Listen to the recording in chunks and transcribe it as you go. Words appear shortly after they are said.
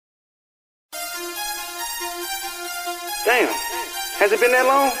Damn, has it been that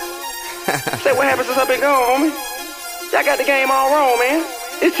long? Say, what happened since I've been gone, homie? Y'all got the game all wrong, man.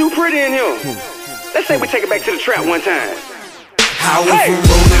 It's too pretty in here. Let's say we take it back to the trap one time. I went from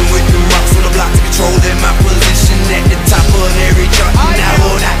rolling with the rocks on the block to controlling my position at the top of every chart. Now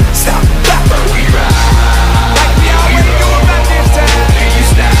will not stop. We ride. Like we always do about this time. Can you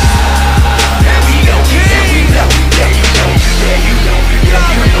stop? Now we go. Yeah, we know. Yeah, you know. Yeah, you know. Yeah,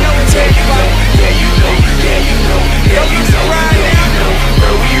 you know. Yeah, you know. Yeah, you know. Yeah, you know. Yeah, you know. Yeah, you know.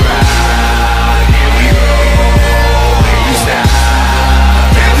 Bro, we ride. And we roll. Can you stop?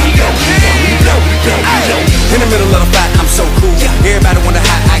 Now we go. Yeah, we know. Yeah, you know. In the middle of the fight, I'm so cool. Everybody wonder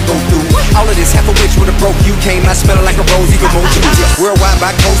how I go through all of this. Half of which would've broke you. Came out smelling like a rose, even more juice. Worldwide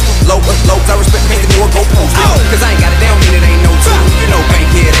by coast, lobes. I respect the more go post. Cause I ain't got it down, mean it ain't no two. No bank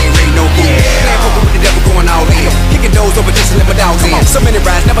here, it ain't rain, no food. Playing poker with the devil going all in. Kicking doors over just to let my dogs in. So many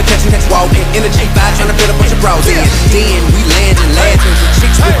rides, never catching, walking. In a G5, trying to fit a bunch of bras in. Then we landing, laughing.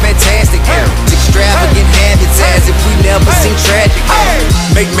 Chicks with fantastic hair. Extravagant habits as if we never seen tragic.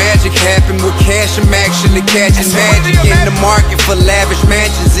 Make magic happen with cash and actually catching magic in the market for lavish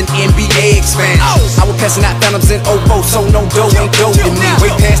mansions and NBA expansions. I was passing out phantoms in 04, so no dough ain't dough to me.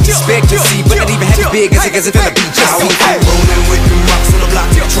 Way past expectancy, but not even half as big as it finna be. Just rolling with the rocks on the block,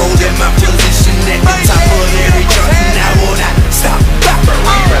 controlling my position at the top of every chart. And I will not stop.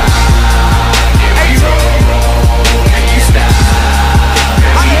 We ride, and we roll, and you stop.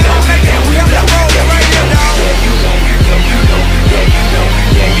 And we know, and we know, yeah, you know, yeah, you know, yeah, you know,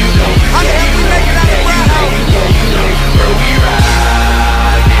 yeah, you know, yeah, you know, yeah, you know, bro, we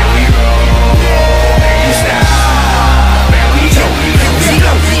ride, and we roll, and you stop. Man, we know,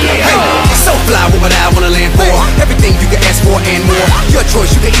 yeah. So fly, what would I wanna land for? Everything you can ask for and more. Your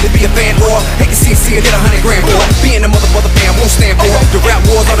choice, you can either be a fan or hate to see and get 100 grand for. Being a mother fan won't stand for. The rap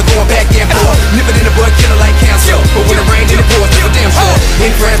wars are the going back and forth. Nip it in the bud, killer like cancer. But when it rains in the forest, never damn sure.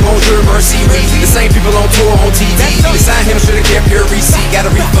 In France, bonjour, mercy, we the same people on tour on TV. The sign him should've kept your receipt. Got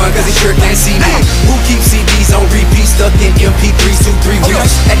a refund cause he sure can't see me. Who keeps CDs on repeat? Stuck in MP3s 2-3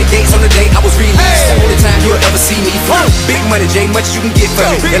 weeks. At the gates on the day I was released. Only time you'll ever see me free. Big money, J, much you can get for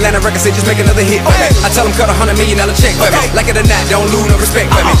me. Atlanta records say just make another hit for me. I tell them cut $100 million check for me. Like it or not, don't lose no respect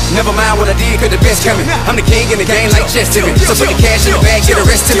for me. Never mind what I did, cause the best coming. I'm the king in the game like chess to me. So put the cash in the bag, get the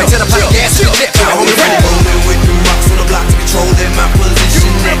rest to me. Tell the pot of gas to the jet for me. Homie, rolling with the rocks on the block, controlling my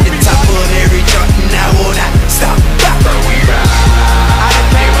position at the top of every chart. And I will not stop. We ride. I done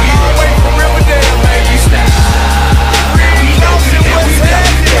came a long way from Riverdale, man. You stop. Man, we know, and we know.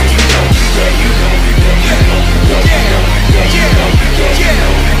 Yeah, you know, yeah, you know, yeah, you know, yeah, you know, yeah, you know, yeah, you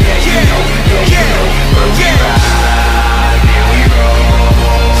know, yeah, you know, yeah, you know, but we ride, and we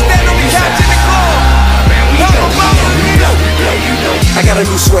roll. Stand on the couch in the club. Man, we know, yeah, you know. I got a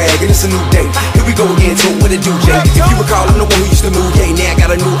new swag and it's a new day. Here we go again to what it do, Jay. If you recall, I'm the one who used to move, yeah. Now I got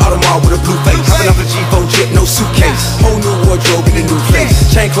a new Audemars with a blue face. Hopping off a G4 jet, no suitcase. Whole new wardrobe in a new place.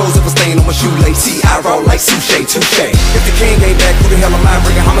 Chain clothes if a stain on my shoelace. See, I roll like sushi, touche. If the king ain't back, who the hell am I?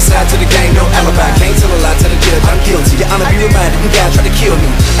 Bringing homicide to the game, no alibi. Can't tell a lie to the judge, I'm guilty. Your honor, be reminded, them guys try to kill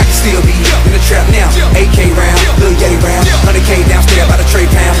me. I can still be in the trap now. AK round, Lil Yeti round, 100K downstairs by the tray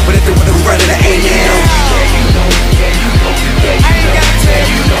pound. But if it would've run it, I ain't now. Yeah, you know, yeah, you know, yeah, you know. I ain't gotta tell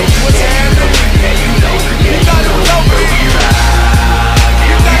you know what's happening. Yeah, you know, yeah, you know, where we ride.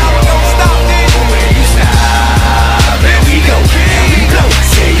 You thought I was gonna stop this? Where you stop? And we go, and we go.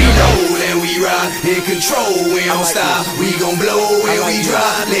 Say you roll and we ride. In control, we don't stop. We gon' blow and we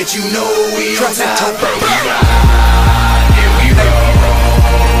drop. Let you know we on top. We ride and we roll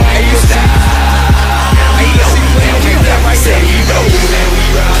and you stop. And we go, and we go. Say you roll and we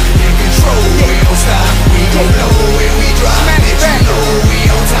ride. In control, we don't stop. We gon' blow and we drop. Let you know we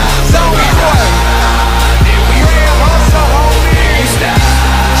on top. So we ride and we roll and you stop.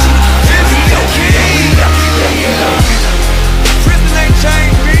 And we go, and we go. Yeah, you know. Tristan ain't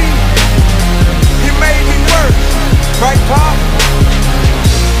changed me. He made me work. Right, Pop?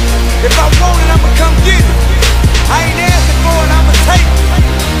 If I want it, I'ma come get it. I ain't asking for it, I'ma take it.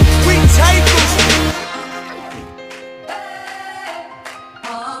 We take it.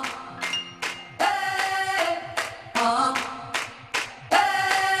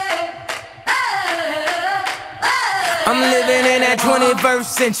 I'm living in that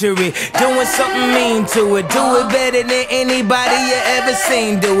 21st century, doing something mean to it. Do it better than anybody you ever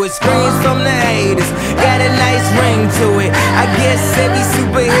seen do it. Screams from the haters, got a nice ring to it. I guess every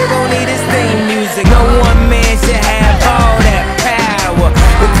superhero need his theme music. No one man should have all that power.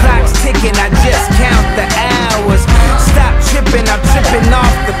 The clock's ticking, I just count the hours. Stop tripping, I'm tripping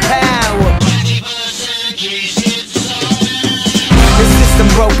off the power. The system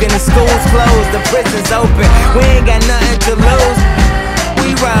broke broken, the school's closed, the prison's open. We ain't got nothing to lose.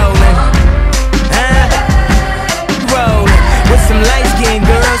 We rollin', rollin' with some light-skinned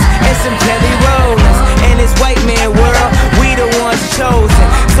girls and some Kelly Rollins. In this white man world, we the ones chosen.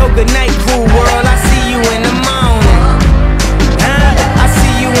 So good night, cool world. I see you in the morning. I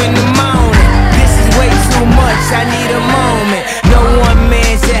see you in the morning. This is way too much. I need a moment. No one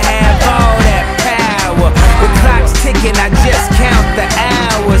man should have all that power. The clock's ticking. I just count the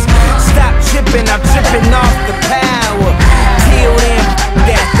hours. Stop tripping. I'm tripping off the power. Till then,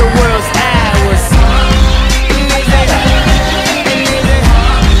 that the world's ours.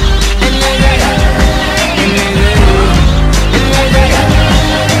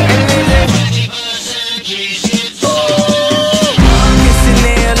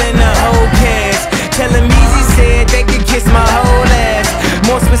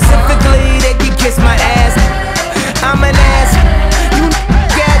 More specifically, they can kiss my ass. I'm an ass. You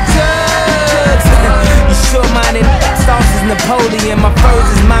got drugs. You sure-minded sauce is Napoleon. My furs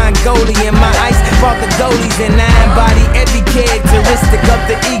is Mongolian. My ice bought the goalies and I embody every characteristic of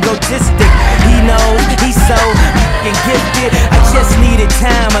the egotistic. He knows he's so f***ing gifted. I just needed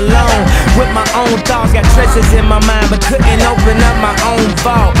time alone with my own thoughts. Got treasures in my mind but couldn't open up my own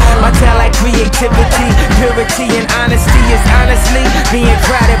vault. My talent, creativity, purity and honesty is honestly being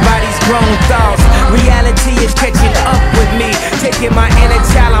crowded by these grown thoughts. Reality is catching up with me, taking my inner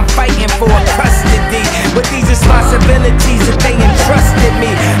child, I'm fighting for custody. With these responsibilities that they entrusted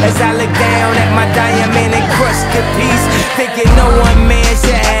me, as I look down at my diamond encrusted piece, thinking no one man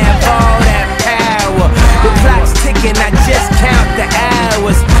should have all that power. The clock's ticking, I just count the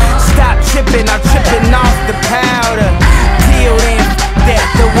hours. Stop tripping, I'm tripping off the powder. Till then, that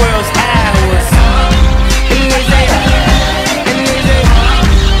the world's ours.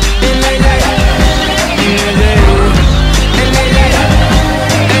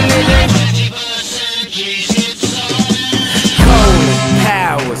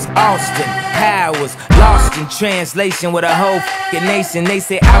 Austin Powers, lost in translation with a whole f***ing nation. They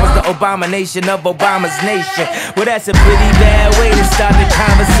say I was the abomination of Obama's nation. Well, that's a pretty bad way to start the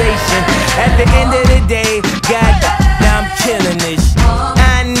conversation. At the end of the day, God, I'm killing this.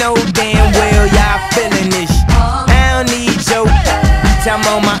 I know damn well y'all feeling this. I don't need your I'm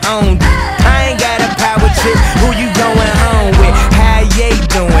on my own. I ain't got a power trip. Who you going home with? How you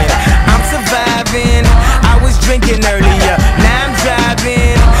doing? I'm surviving. I was drinking earlier, now I'm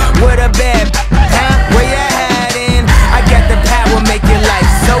driving. What a bad, huh? Where you hiding? I got the power, making life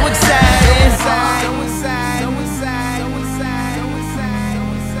so exciting.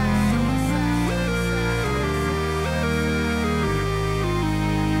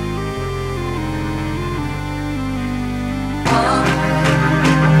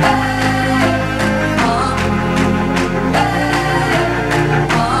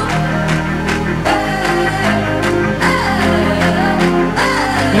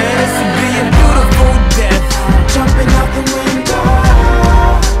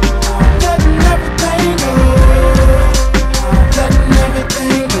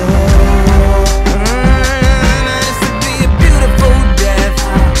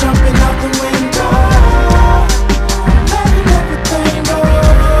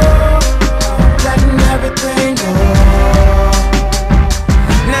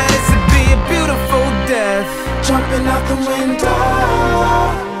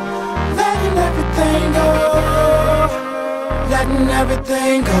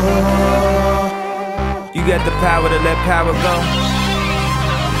 Everything go. You got the power to let power go.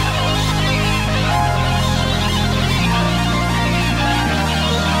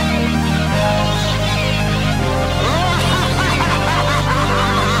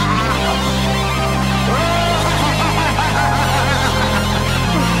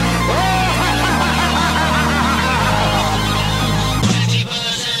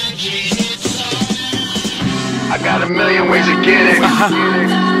 I got a million ways to get it.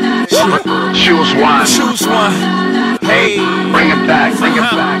 Choose one. Choose one. Hey, Bring it back, bring it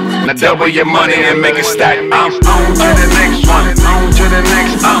back. Now double your money and make it stack. I'm on to the next one. On to the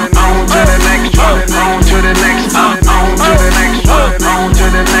next. I'm on to the next one. On to the next. I'm on to the next one. On to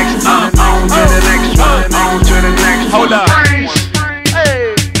the next. I'm on to the next one. On to the next. Hold up.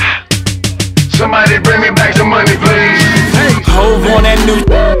 Hey. Somebody bring me back some money, please. Hove on that new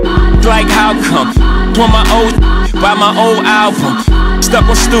like how come? On my old, buy my old album. Stuck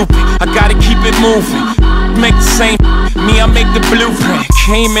on stupid, I gotta keep it moving. Make the same, me I make the blueprint.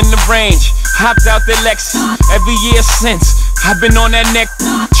 Came in the range, hopped out the Lexus. Every year since, I've been on that neck.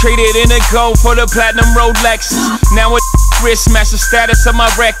 Traded in a gold for the platinum Rolex. Now it wrist match the status of my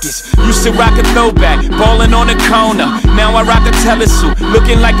records. Used to rock a throwback, ballin' on the corner. Now I rock a telesuit,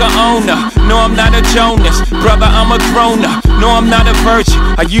 looking like a owner. No, I'm not a Jonas, brother, I'm a grown-up. No, I'm not a virgin,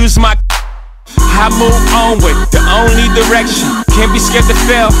 I use my I move onward, the only direction. Can't be scared to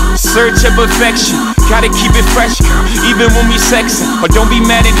fail, search of perfection. Gotta keep it fresh, girl, even when we sexin'. Or don't be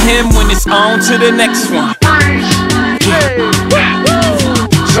mad at him when it's on to the next one.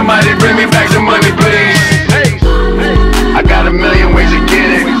 Somebody bring me back some money, please. I got a million ways to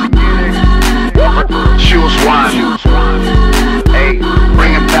get it. Choose one. Hey,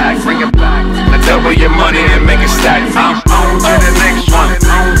 bring it back, bring it back. Now double your money and make it stack. I'm on to the next one.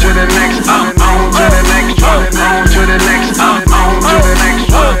 On to the next. I'm on to the next one. On to the next. I'm on to the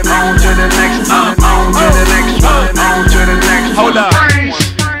next one. On to the next. I'm on to the next one. On to the next. Hold up.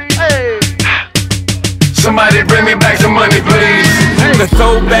 Somebody bring me back some money, please. The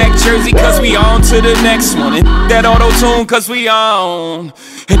throwback jersey, cause we on to the next one. And that auto-tune, cause we on.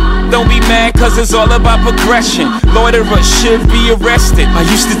 And don't be mad, cause it's all about progression. Loiterers should be arrested. I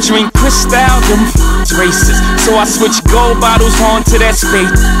used to drink Cristal, them racist. So I switched gold bottles on to that space.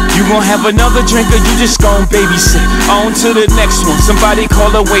 You gon' have another drink or you just gon' babysit. On to the next one, somebody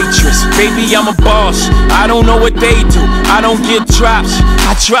call a waitress. Baby, I'm a boss, I don't know what they do. I don't get drops,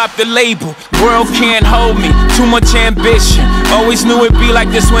 I drop the label. World can't hold me, too much ambition. Always knew it'd be like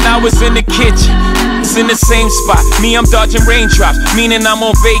this when I was in the kitchen. It's in the same spot, me I'm dodging raindrops. Meaning I'm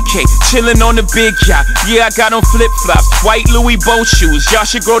on vacay, chillin' on the big yacht. Yeah, I got on flip-flops, white Louis boat shoes. Y'all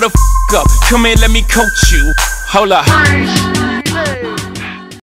should grow the f*** up, come in, let me coach you. Hold up.